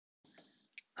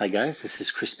Hi guys, this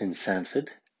is Crispin Sanford,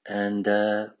 and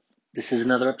this is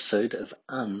another episode of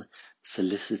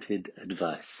Unsolicited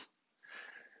Advice.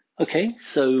 Okay,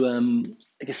 so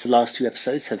I guess the last two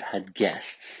episodes have had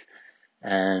guests,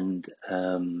 and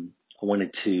I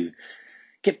wanted to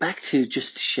get back to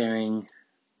just sharing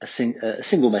a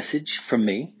single message from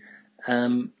me,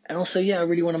 and also, I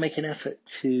really want to make an effort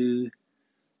to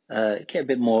get a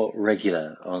bit more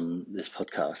regular on this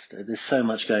podcast. There's so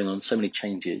much going on, so many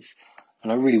changes,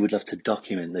 and I really would love to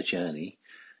document the journey.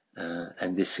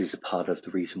 And this is a part of the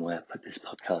reason why I put this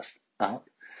podcast out,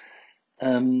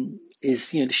 is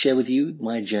to share with you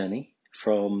my journey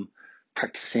from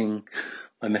practicing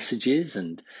my messages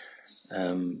and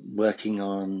working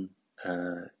on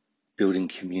building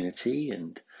community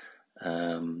and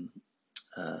um,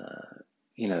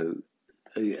 you know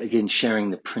again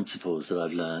sharing the principles that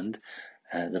I've learned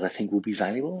that I think will be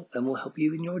valuable and will help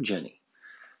you in your journey.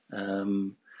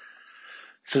 Um,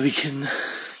 so we can,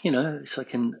 so I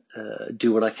can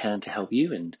do what I can to help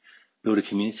you and build a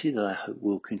community that I hope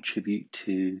will contribute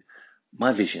to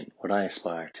my vision, what I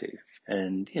aspire to,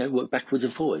 and work backwards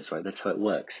and forwards. Right, that's how it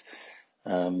works.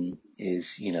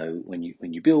 Is when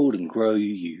you build and grow,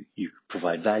 you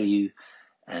provide value,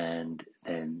 and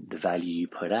then the value you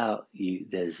put out,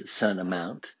 there's a certain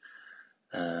amount.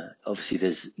 Obviously,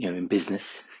 there's in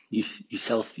business, you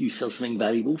sell something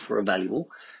valuable for a valuable.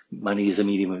 Money is a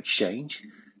medium of exchange,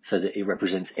 so that it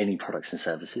represents any products and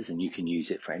services, and you can use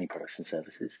it for any products and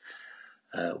services.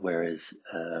 Whereas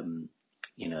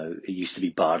it used to be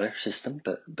barter system,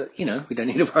 but we don't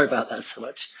need to worry about that so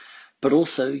much. But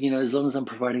also, as long as I'm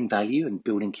providing value and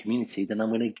building community, then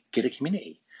I'm going to get a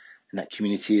community, and that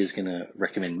community is going to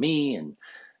recommend me and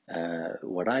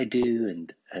what I do,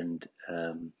 and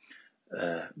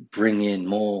bring in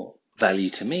more value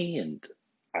to me, and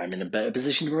I'm in a better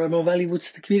position to provide more value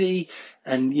to the community,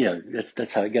 and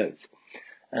that's how it goes.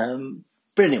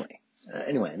 But anyway,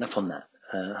 enough on that.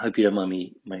 I hope you don't mind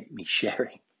me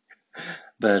sharing.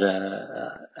 But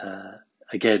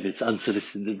again, it's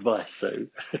unsolicited advice, so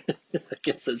I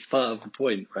guess that's part of the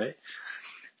point, right?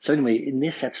 So anyway, in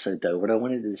this episode, though, what I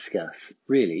wanted to discuss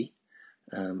really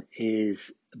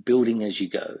is building as you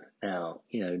go. Now,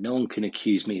 no one can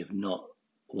accuse me of not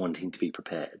wanting to be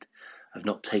prepared, of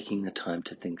not taking the time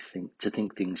to think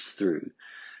things through,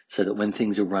 so that when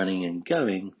things are running and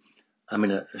going, I'm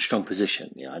in a strong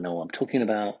position. I know what I'm talking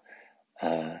about.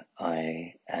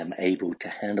 I am able to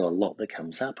handle a lot that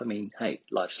comes up. I mean, hey,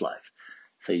 life's life.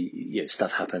 So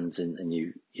stuff happens, and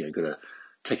you got to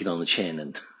take it on the chin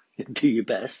and do your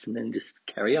best, and then just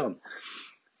carry on.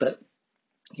 But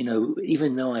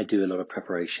even though I do a lot of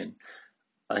preparation,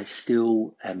 I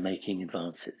still am making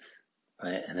advances,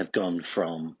 right? And have gone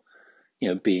from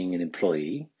being an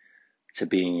employee to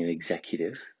being an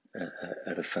executive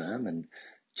at a firm, and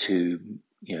to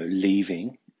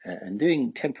leaving and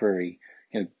doing temporary,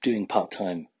 doing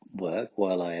part-time work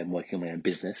while I am working on my own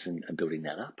business and building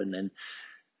that up. And then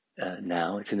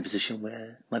now it's in a position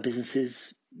where my business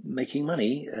is making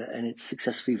money and it's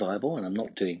successfully viable, and I'm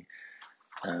not doing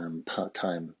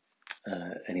part-time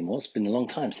anymore. It's been a long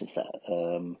time since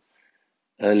that.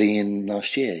 Early in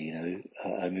last year,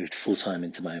 I moved full-time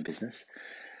into my own business.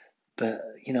 But,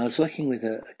 I was working with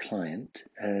a client,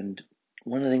 and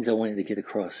one of the things I wanted to get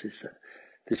across is that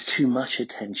there's too much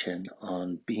attention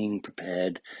on being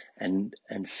prepared and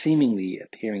seemingly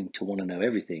appearing to want to know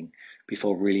everything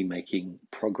before really making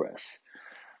progress.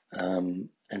 And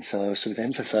so I was sort of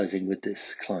emphasizing with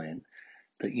this client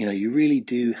that, you really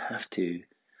do have to,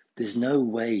 there's no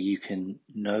way you can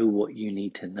know what you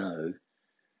need to know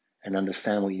and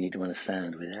understand what you need to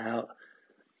understand without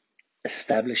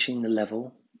establishing the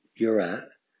level you're at,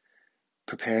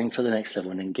 preparing for the next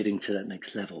level, and then getting to that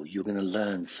next level. You're going to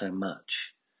learn so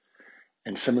much.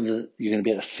 And you're going to be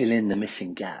able to fill in the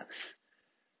missing gaps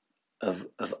of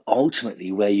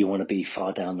ultimately where you want to be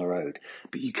far down the road.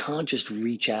 But you can't just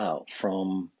reach out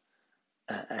from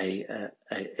a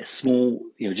small,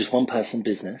 just one person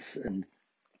business, and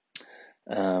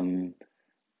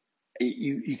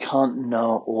you can't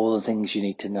know all the things you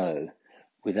need to know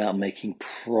without making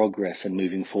progress and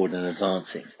moving forward and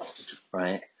advancing,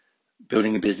 right?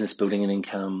 Building a business, building an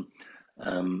income.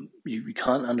 You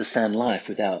can't understand life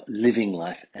without living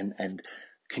life and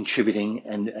contributing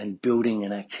and building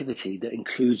an activity that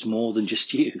includes more than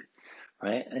just you,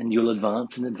 right? And you'll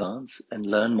advance and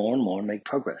learn more and more and make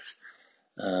progress.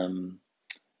 Like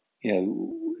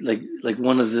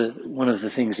one of the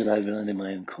things that I've learned in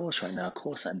my own course right now,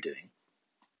 course I'm doing,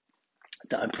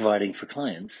 that I'm providing for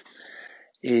clients,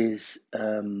 is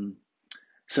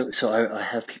so I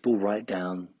have people write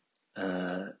down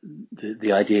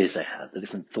the ideas they have, the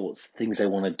different thoughts, things they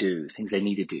want to do, things they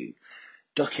need to do.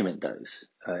 Document those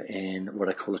in what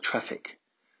I call a traffic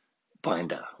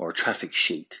binder or a traffic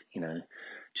sheet.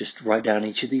 Just write down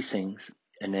each of these things,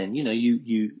 and then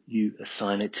you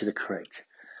assign it to the correct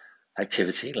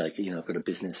activity. Like I've got a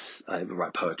business, I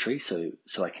write poetry, so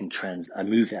I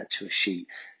move that to a sheet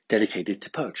dedicated to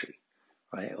poetry,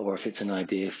 right? Or if it's an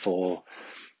idea for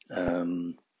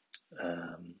um,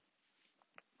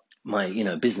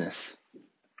 my business,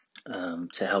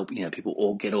 to help people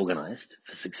all get organized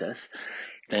for success,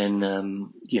 then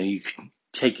you can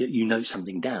take it, you note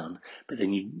something down, but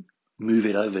then you move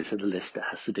it over to the list that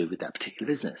has to do with that particular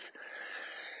business.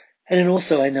 And then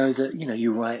also I know that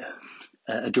you write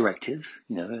a directive,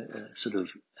 a sort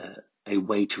of a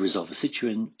way to resolve a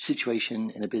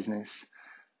situation in a business,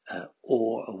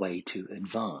 or a way to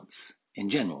advance in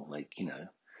general. Like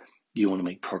you want to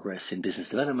make progress in business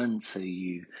development, so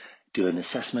you do an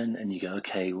assessment and you go,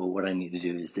 okay, well, what I need to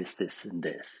do is this, this, and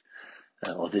this,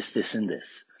 or this, this, and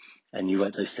this. And you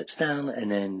write those steps down, and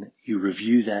then you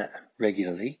review that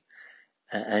regularly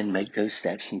and make those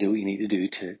steps and do what you need to do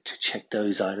to check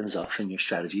those items off in your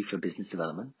strategy for business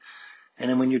development. And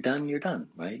then when you're done,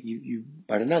 right? You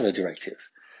write another directive.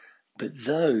 But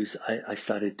those I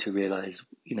started to realize,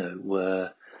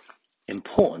 were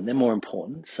important. They're more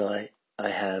important. So I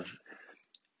have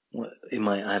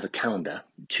I have a calendar,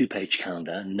 2-page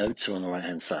calendar. Notes are on the right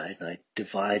hand side. And I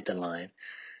divide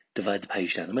the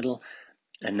page down the middle,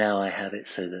 and now I have it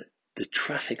so that the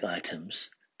traffic items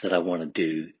that I want to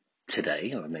do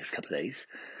today or the next couple of days,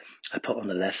 I put on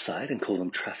the left side and call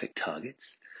them traffic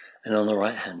targets. And on the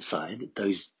right hand side,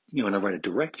 those, when I write a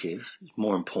directive,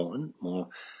 more important,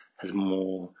 has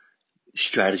more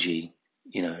strategy.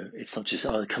 It's not just,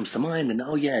 it comes to mind and,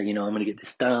 I'm going to get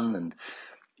this done.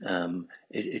 And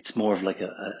it's more of like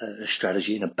a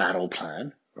strategy and a battle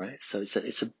plan, right? So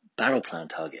it's a battle plan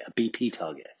target, a BP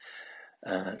target.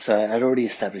 So I'd already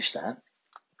established that.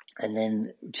 And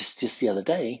then just the other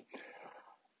day,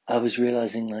 I was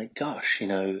realizing, like, gosh,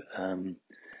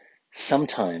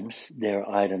 sometimes there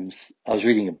are items. I was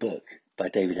reading a book by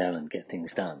David Allen, Get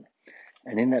Things Done.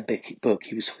 And in that book,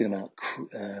 he was talking about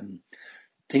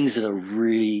things that are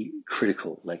really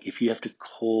critical. Like if you have to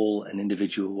call an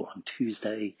individual on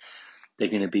Tuesday, they're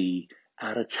going to be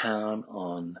out of town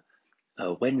on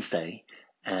Wednesday,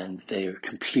 and they're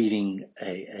completing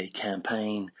a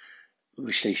campaign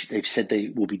which they've said they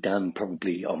will be done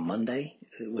probably on Monday,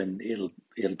 when it'll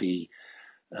be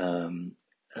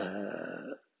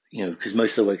because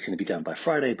most of the work is going to be done by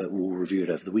Friday, but we'll review it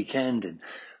over the weekend and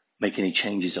make any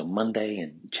changes on Monday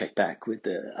and check back with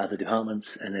the other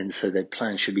departments, and then so their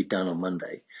plan should be done on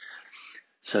Monday.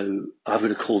 So I've got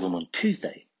to call them on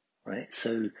Tuesday, right?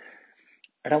 So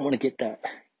I don't want to get that.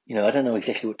 I don't know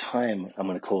exactly what time I'm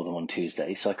going to call them on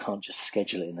Tuesday, so I can't just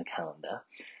schedule it in the calendar.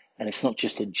 And it's not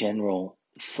just a general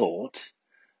thought,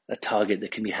 a target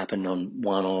that can be happened on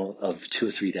one or of 2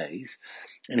 or 3 days.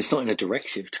 And it's not in a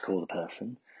directive to call the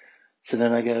person. So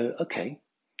then I go, okay,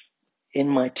 in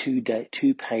my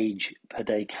 2-page per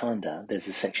day calendar, there's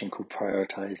a section called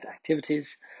prioritized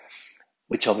activities,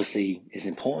 which obviously is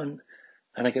important.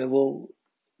 And I go, well,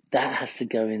 that has to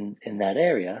go in that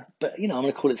area, but I'm going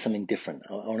to call it something different.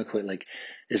 I want to call it like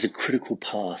there's a critical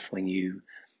path when you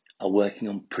are working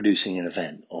on producing an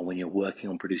event, or when you're working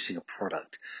on producing a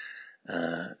product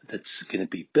that's going to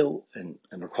be built and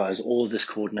requires all of this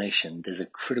coordination. There's a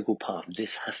critical path.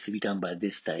 This has to be done by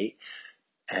this date,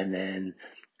 and then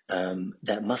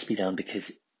that must be done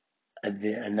because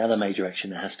another major action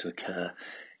that has to occur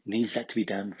needs that to be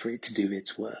done for it to do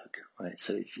its work, right?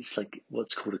 So it's like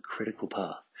what's called a critical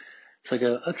path. So I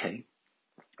go, okay,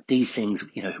 these things,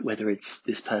 whether it's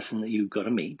this person that you've got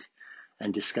to meet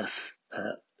and discuss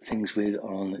things with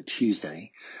on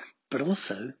Tuesday, but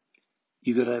also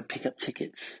you've got to pick up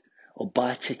tickets or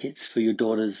buy tickets for your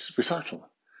daughter's recital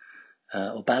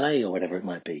or ballet or whatever it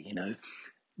might be.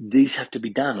 These have to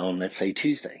be done on, let's say,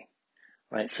 Tuesday,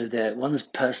 right? So one's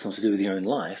personal to do with your own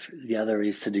life. The other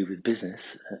is to do with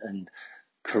business and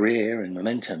career and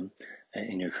momentum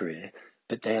in your career,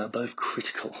 but they are both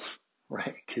critical,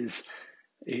 right? Because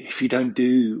if you don't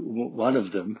do one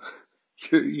of them,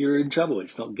 you're in trouble.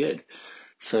 It's not good.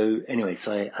 So anyway,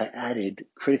 I added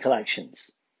critical actions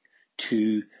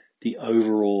to the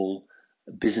overall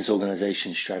business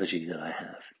organization strategy that I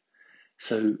have.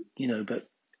 So, but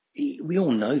we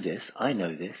all know this. I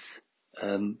know this,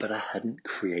 but I hadn't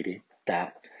created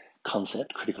that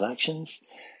concept, critical actions.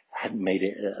 I hadn't made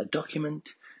it a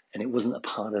document, and it wasn't a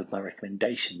part of my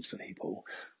recommendations for people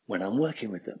when I'm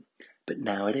working with them. But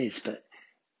now it is. But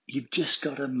you've just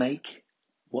got to make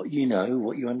what you know,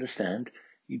 what you understand,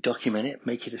 you document it,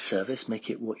 make it a service, make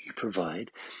it what you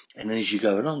provide. And then as you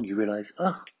go along, you realize,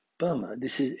 oh, boom,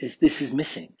 this is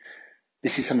missing.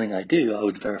 This is something I do. I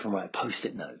would very often write a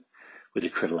post-it note with a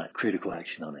critical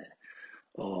action on it,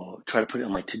 or try to put it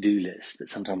on my to-do list, but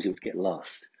sometimes it would get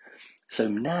lost. So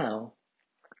now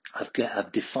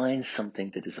I've defined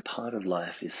something that is a part of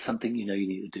life, is something you know you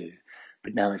need to do,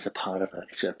 but now it's a part of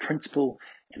it's a principle,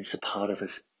 and it's a part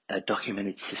of a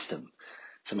documented system.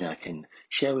 Something I can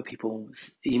share with people,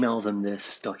 email them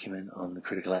this document on the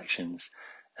critical actions,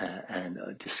 and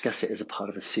discuss it as a part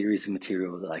of a series of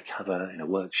material that I cover in a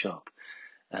workshop.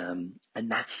 And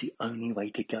that's the only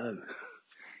way to go.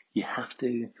 You have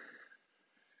to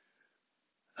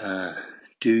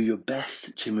do your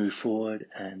best to move forward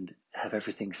and have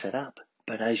everything set up.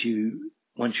 But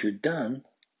once you're done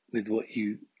with what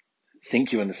you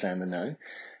think you understand and know,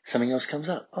 something else comes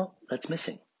up. Oh, that's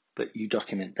missing. But you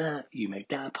document that, you make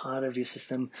that a part of your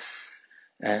system,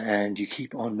 and you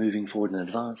keep on moving forward and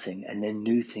advancing, and then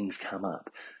new things come up.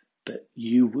 But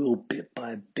you will bit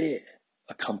by bit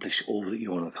accomplish all that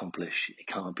you want to accomplish. It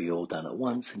can't be all done at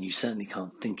once, and you certainly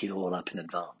can't think it all up in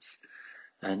advance.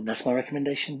 And that's my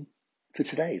recommendation for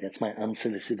today. That's my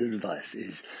unsolicited advice,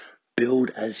 is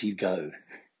build as you go.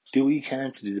 Do what you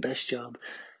can to do the best job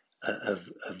of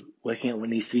working out what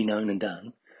needs to be known and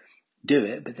done. Do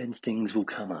it, but then things will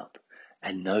come up,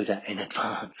 and know that in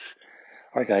advance.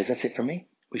 All right, guys, that's it from me.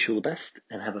 Wish you all the best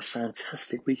and have a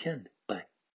fantastic weekend.